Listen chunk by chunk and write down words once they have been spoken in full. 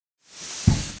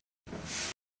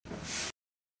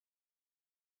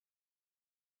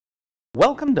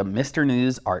Welcome to Mr.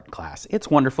 News Art Class. It's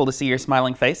wonderful to see your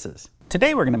smiling faces.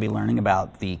 Today we're going to be learning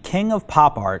about the king of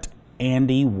pop art,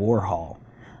 Andy Warhol.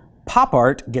 Pop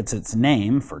art gets its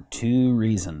name for two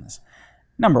reasons.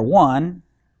 Number one,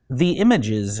 the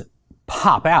images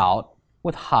pop out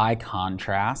with high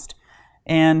contrast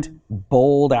and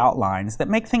bold outlines that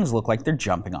make things look like they're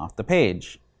jumping off the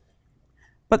page.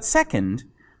 But second,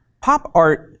 pop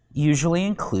art usually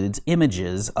includes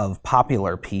images of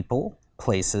popular people,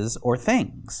 places, or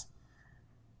things.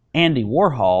 Andy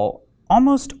Warhol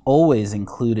almost always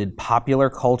included popular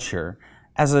culture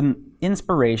as an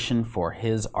inspiration for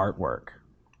his artwork.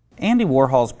 Andy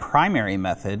Warhol's primary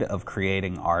method of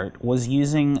creating art was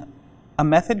using a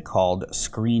method called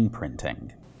screen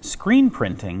printing. Screen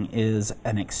printing is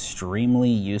an extremely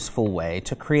useful way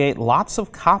to create lots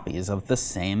of copies of the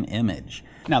same image.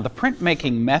 Now, the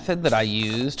printmaking method that I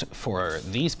used for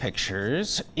these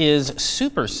pictures is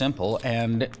super simple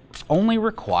and only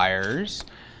requires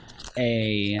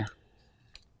a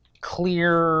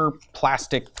clear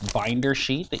plastic binder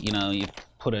sheet that you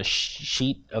put a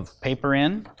sheet of paper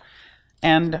in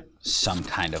and some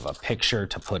kind of a picture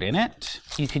to put in it.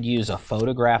 You could use a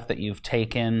photograph that you've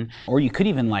taken, or you could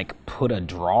even put a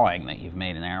drawing that you've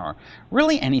made in there, or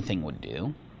really anything would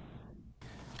do.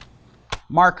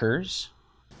 Markers,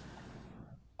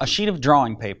 a sheet of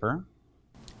drawing paper,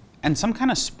 and some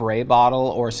kind of spray bottle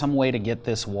or some way to get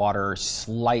this water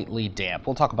slightly damp.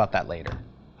 We'll talk about that later.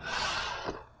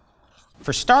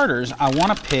 For starters, I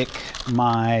want to pick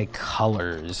my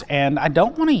colors, and I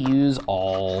don't want to use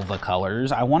all the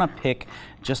colors. I want to pick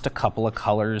just a couple of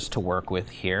colors to work with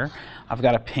here. I've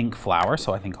got a pink flower,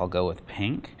 so I think I'll go with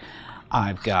pink.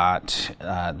 I've got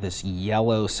this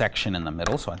yellow section in the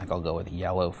middle, so I think I'll go with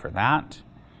yellow for that.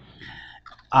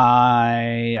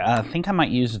 I think I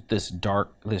might use this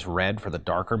red for the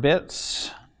darker bits,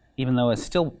 even though it's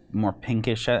still more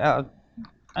pinkish.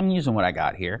 I'm using what I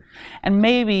got here. And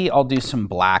maybe I'll do some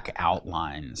black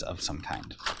outlines of some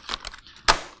kind.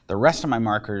 The rest of my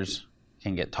markers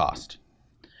can get tossed.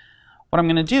 What I'm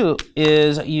going to do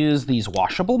is use these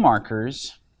washable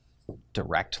markers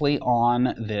directly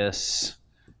on this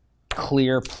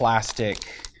clear plastic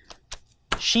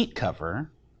sheet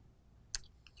cover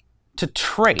to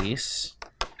trace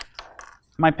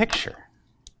my picture.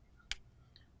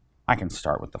 I can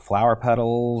start with the flower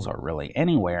petals or really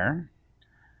anywhere.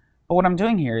 But what I'm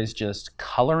doing here is just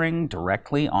coloring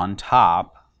directly on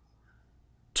top,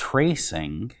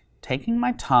 tracing, taking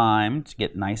my time to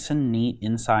get nice and neat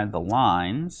inside the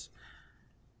lines,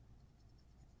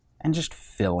 and just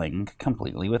filling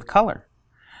completely with color.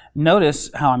 Notice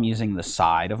how I'm using the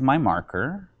side of my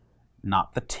marker,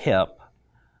 not the tip,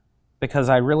 because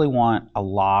I really want a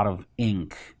lot of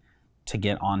ink to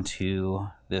get onto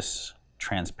this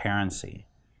transparency.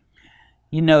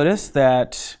 You notice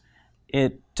that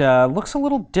it looks a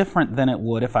little different than it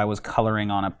would if I was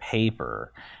coloring on a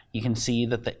paper. You can see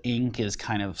that the ink is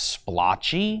kind of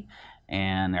splotchy,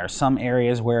 and there are some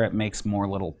areas where it makes more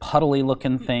little puddly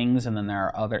looking things, and then there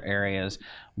are other areas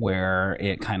where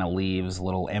it kind of leaves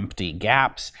little empty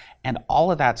gaps, and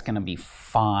all of that's going to be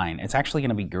fine. It's actually going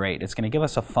to be great. It's going to give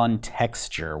us a fun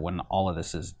texture when all of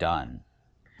this is done.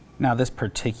 Now, this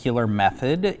particular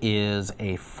method is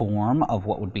a form of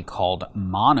what would be called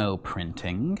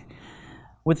monoprinting.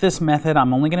 With this method,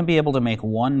 I'm only going to be able to make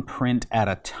one print at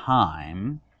a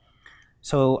time,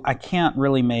 so I can't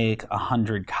really make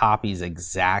 100 copies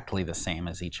exactly the same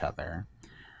as each other.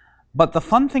 But the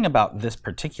fun thing about this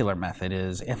particular method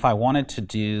is if I wanted to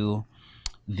do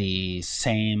the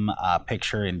same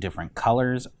picture in different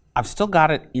colors, I've still got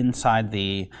it inside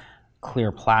the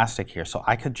clear plastic here, so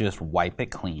I could just wipe it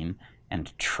clean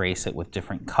and trace it with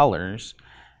different colors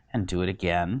and do it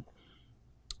again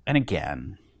and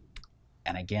again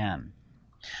and again.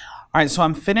 All right, so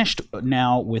I'm finished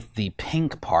now with the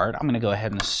pink part. I'm going to go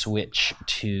ahead and switch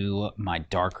to my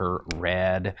darker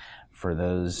red for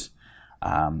those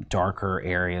darker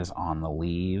areas on the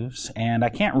leaves. And I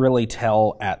can't really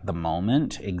tell at the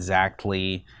moment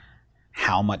exactly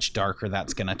how much darker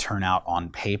that's going to turn out on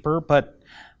paper, but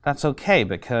that's okay,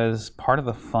 because part of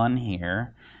the fun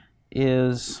here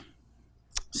is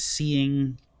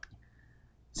seeing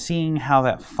how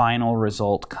that final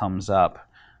result comes up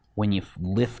when you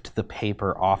lift the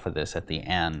paper off of this at the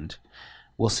end.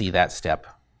 We'll see that step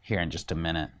here in just a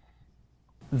minute.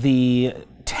 The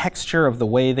texture of the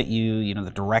way that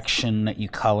the direction that you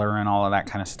color and all of that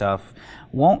kind of stuff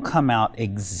won't come out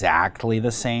exactly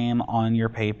the same on your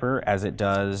paper as it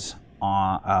does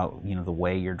on, the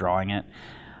way you're drawing it.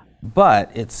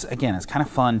 But it's kind of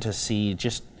fun to see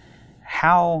just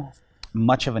how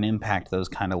much of an impact those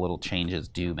kind of little changes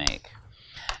do make.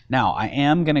 Now, I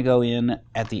am going to go in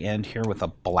at the end here with a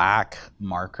black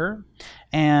marker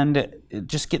and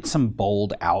just get some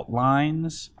bold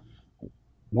outlines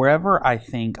wherever I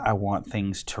think I want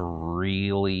things to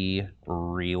really,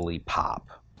 really pop.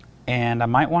 And I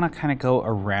might want to kind of go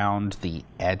around the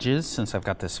edges since I've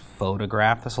got this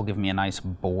photograph. This will give me a nice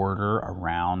border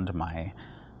around my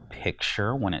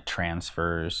picture when it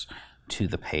transfers to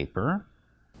the paper.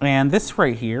 And this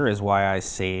right here is why I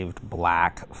saved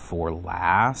black for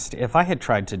last. If I had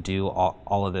tried to do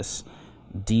all of this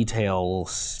detail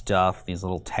stuff, these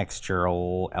little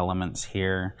textural elements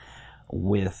here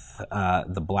with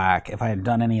the black, if I had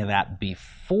done any of that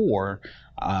before,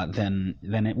 then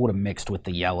it would have mixed with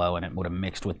the yellow and it would have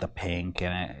mixed with the pink.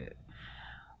 And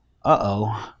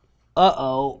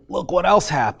uh-oh, look what else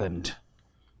happened.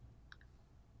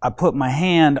 I put my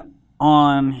hand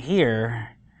on here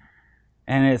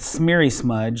and it's smeary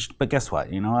smudged, but guess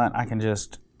what? You know what? I can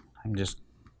just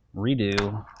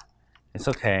redo. It's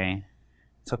okay.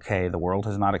 It's okay. The world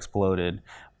has not exploded.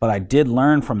 But I did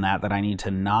learn from that I need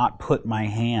to not put my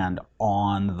hand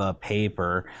on the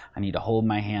paper. I need to hold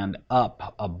my hand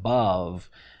up above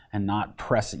and not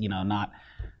press it, not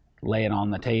lay it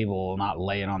on the table, not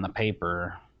lay it on the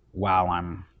paper while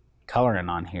I'm coloring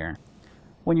on here.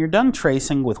 When you're done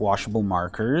tracing with washable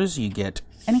markers, you get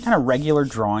any kind of regular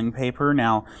drawing paper.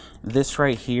 Now, this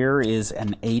right here is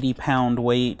an 80-pound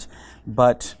weight,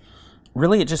 but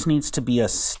really it just needs to be a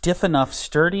stiff enough,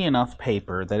 sturdy enough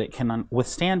paper that it can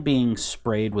withstand being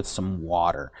sprayed with some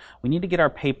water. We need to get our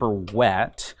paper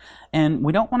wet, and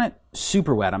we don't want it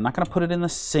super wet. I'm not going to put it in the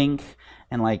sink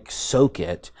and like soak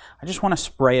it. I just want to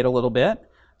spray it a little bit.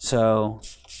 So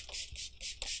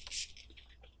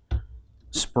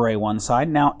spray one side.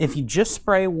 Now, if you just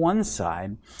spray one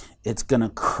side, it's going to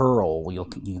curl. You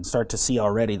can start to see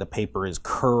already the paper is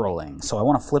curling. So I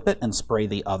want to flip it and spray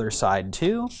the other side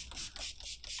too.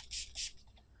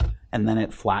 And then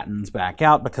it flattens back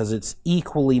out because it's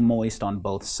equally moist on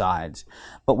both sides.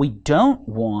 But we don't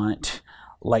want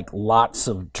like lots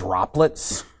of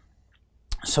droplets.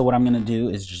 So what I'm going to do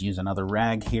is just use another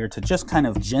rag here to just kind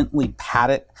of gently pat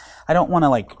it. I don't want to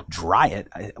like dry it.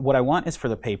 What I want is for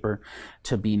the paper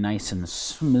to be nice and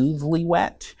smoothly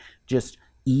wet, just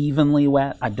evenly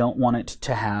wet. I don't want it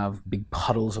to have big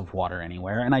puddles of water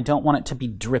anywhere, and I don't want it to be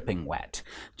dripping wet.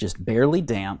 Just barely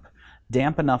damp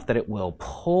enough that it will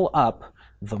pull up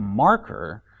the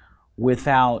marker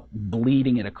without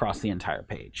bleeding it across the entire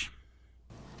page.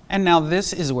 And now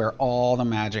this is where all the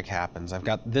magic happens.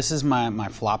 This is my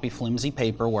floppy flimsy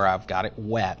paper where I've got it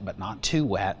wet, but not too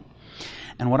wet.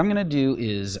 And what I'm gonna do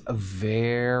is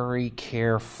very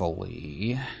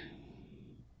carefully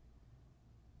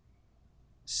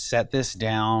set this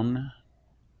down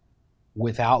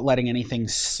without letting anything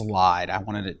slide. I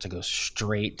wanted it to go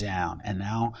straight down. And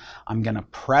now I'm gonna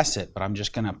press it, but I'm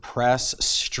just gonna press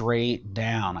straight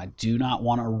down. I do not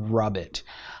wanna rub it.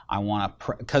 I want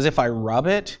to, because if I rub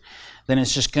it, then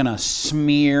it's just going to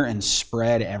smear and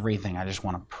spread everything. I just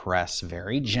want to press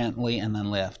very gently and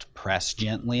then lift. Press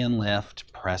gently and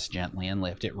lift. Press gently and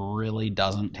lift. It really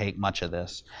doesn't take much of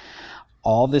this.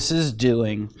 All this is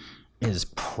doing is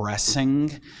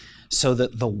pressing so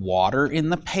that the water in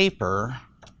the paper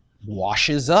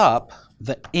washes up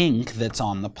the ink that's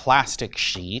on the plastic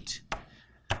sheet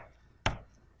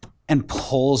and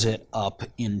pulls it up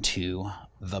into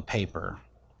the paper.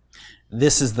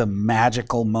 This is the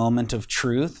magical moment of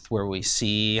truth where we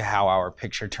see how our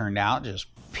picture turned out. Just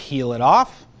peel it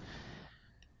off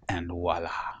and voila.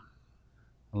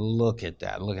 Look at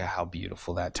that. Look at how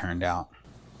beautiful that turned out.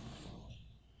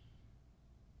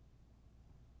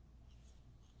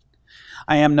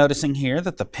 I am noticing here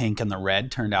that the pink and the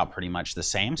red turned out pretty much the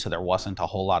same, so there wasn't a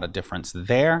whole lot of difference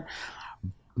there.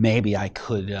 Maybe I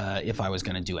could, if I was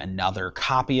going to do another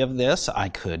copy of this, I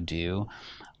could do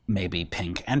maybe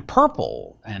pink and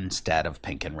purple instead of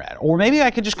pink and red. Or maybe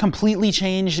I could just completely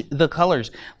change the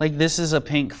colors. Like this is a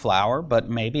pink flower, but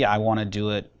maybe I want to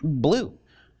do it blue.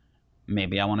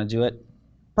 Maybe I want to do it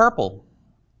purple.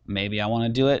 Maybe I want to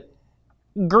do it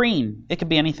green. It could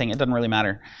be anything. It doesn't really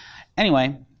matter.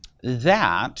 Anyway,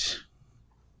 that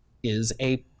is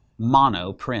a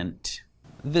mono print.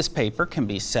 This paper can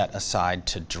be set aside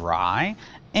to dry,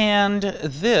 and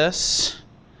this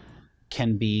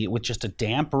can be with just a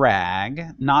damp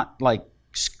rag, not like,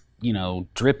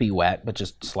 drippy wet, but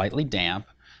just slightly damp.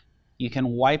 You can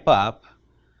wipe up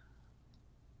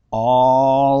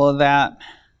all of that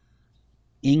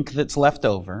ink that's left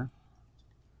over,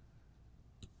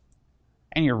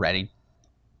 and you're ready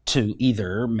to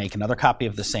either make another copy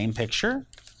of the same picture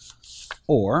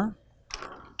or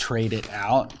trade it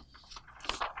out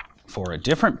for a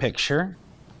different picture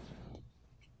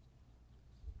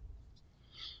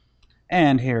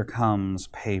And here comes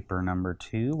paper number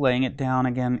 2, laying it down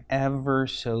again ever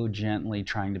so gently,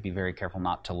 trying to be very careful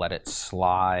not to let it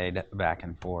slide back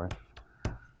and forth.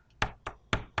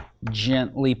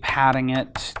 Gently patting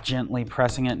it, gently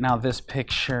pressing it. Now this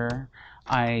picture,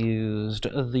 I used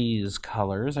these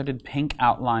colors. I did pink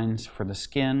outlines for the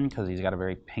skin because he's got a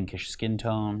very pinkish skin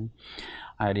tone.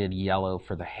 I did yellow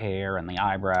for the hair and the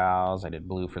eyebrows. I did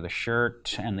blue for the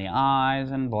shirt and the eyes,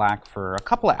 and black for a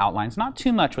couple of outlines. Not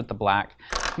too much with the black,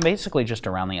 basically just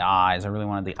around the eyes. I really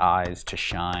wanted the eyes to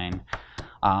shine,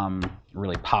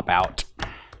 really pop out.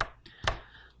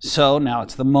 So now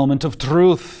it's the moment of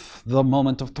truth. The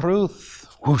moment of truth.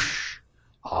 Whoosh.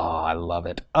 Oh, I love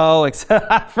it. Oh,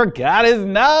 except I forgot his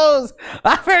nose.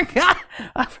 I forgot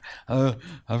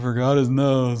his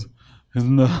nose. His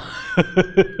nose.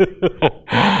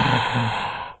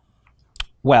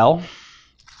 Well,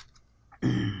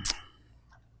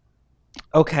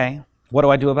 okay. What do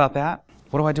I do about that?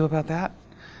 What do I do about that?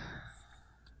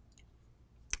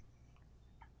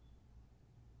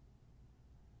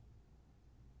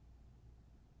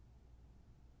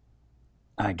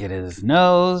 I get his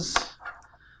nose.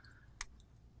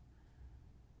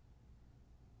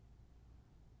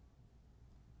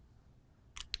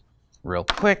 Real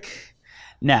quick.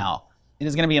 Now, it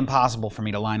is going to be impossible for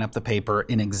me to line up the paper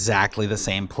in exactly the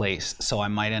same place, so I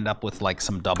might end up with like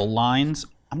some double lines.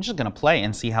 I'm just going to play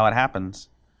and see how it happens.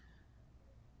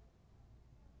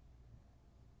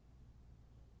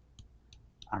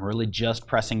 I'm really just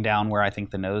pressing down where I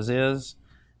think the nose is,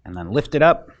 and then lift it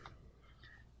up.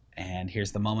 And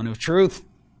here's the moment of truth.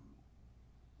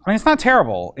 I mean, it's not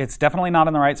terrible. It's definitely not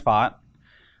in the right spot.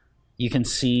 You can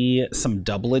see some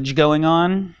doublage going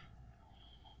on.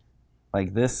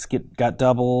 Like this got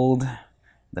doubled.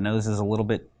 The nose is a little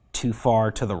bit too far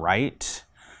to the right.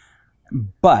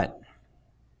 But,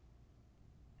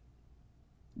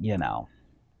 you know,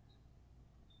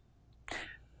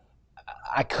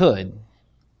 I could,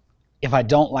 if I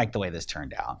don't like the way this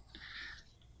turned out,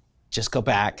 just go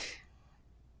back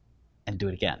and do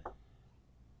it again.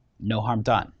 No harm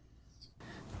done.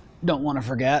 Don't want to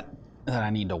forget that I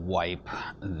need to wipe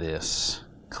this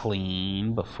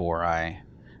clean before I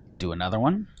do another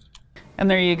one. And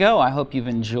there you go. I hope you've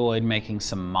enjoyed making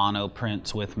some mono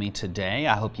prints with me today.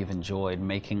 I hope you've enjoyed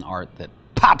making art that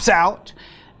pops out.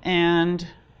 And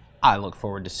I look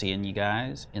forward to seeing you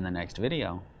guys in the next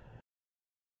video.